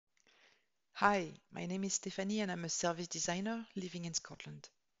Hi, my name is Stephanie and I'm a service designer living in Scotland.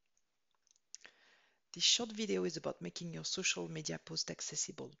 This short video is about making your social media post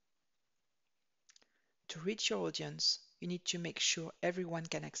accessible. To reach your audience, you need to make sure everyone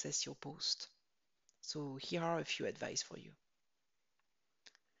can access your post. So here are a few advice for you.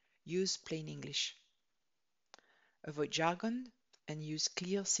 Use plain English. Avoid jargon and use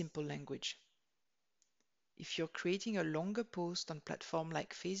clear, simple language. If you're creating a longer post on platforms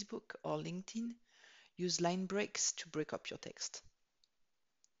like Facebook or LinkedIn, use line breaks to break up your text.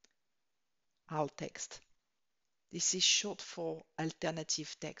 Alt text. This is short for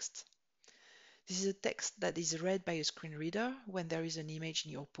alternative text. This is a text that is read by a screen reader when there is an image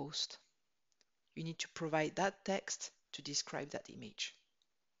in your post. You need to provide that text to describe that image.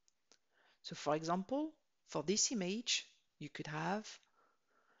 So for example, for this image, you could have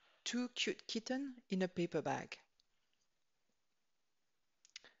two cute kittens in a paper bag.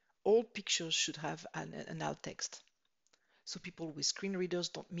 All pictures should have an alt text, so people with screen readers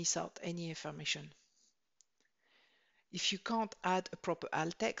don't miss out any information. If you can't add a proper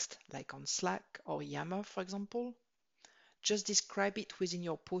alt text, like on Slack or Yammer, for example, just describe it within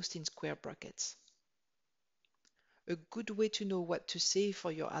your post in square brackets. A good way to know what to say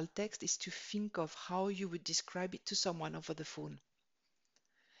for your alt text is to think of how you would describe it to someone over the phone.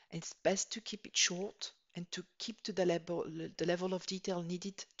 And it's best to keep it short and to keep to the level of detail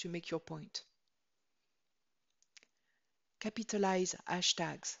needed to make your point. Capitalize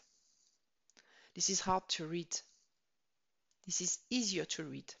hashtags. This is hard to read. This is easier to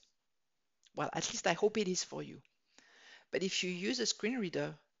read. Well, at least I hope it is for you. But if you use a screen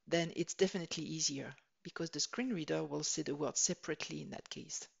reader, then it's definitely easier because the screen reader will say the word separately in that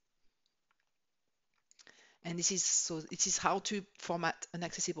case. And this is how to format an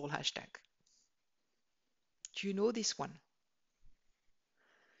accessible hashtag. Do you know this one?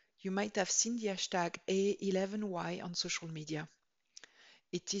 You might have seen the hashtag A11Y on social media.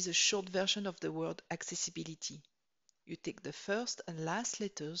 It is a short version of the word accessibility. You take the first and last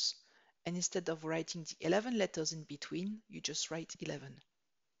letters, and instead of writing the 11 letters in between, you just write 11.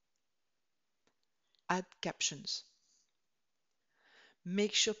 Add captions.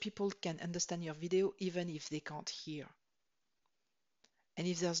 Make sure people can understand your video even if they can't hear. And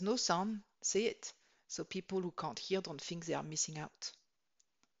if there's no sound, say it, so people who can't hear don't think they are missing out.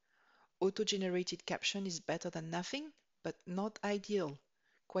 Auto-generated caption is better than nothing, but not ideal.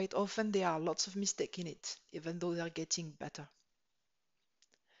 Quite often there are lots of mistakes in it, even though they're getting better.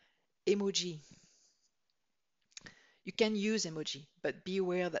 Emoji. You can use emoji, but be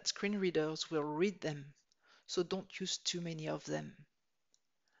aware that screen readers will read them, so don't use too many of them.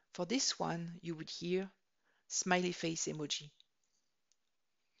 For this one, you would hear smiley face emoji.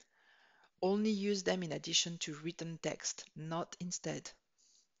 Only use them in addition to written text, not instead.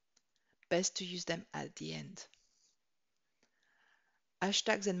 Best to use them at the end.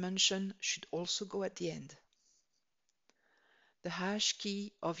 Hashtags and mention should also go at the end. The hash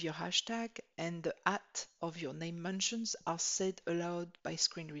key of your hashtag and the @ of your name mentions are said aloud by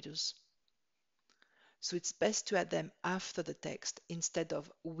screen readers. So it's best to add them after the text instead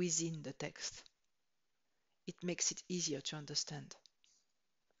of within the text. It makes it easier to understand.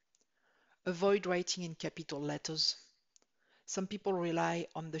 Avoid writing in capital letters. Some people rely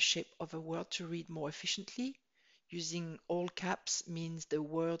on the shape of a word to read more efficiently. Using all caps means the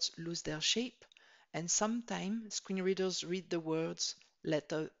words lose their shape, and sometimes screen readers read the words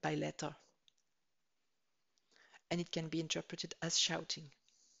letter by letter, and it can be interpreted as shouting.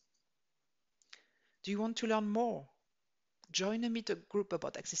 Do you want to learn more? Join a meetup group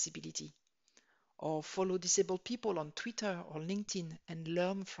about accessibility, or follow disabled people on Twitter or LinkedIn and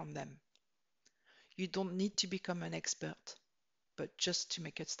learn from them. You don't need to become an expert, but just to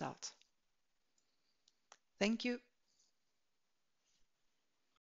make a start. Thank you.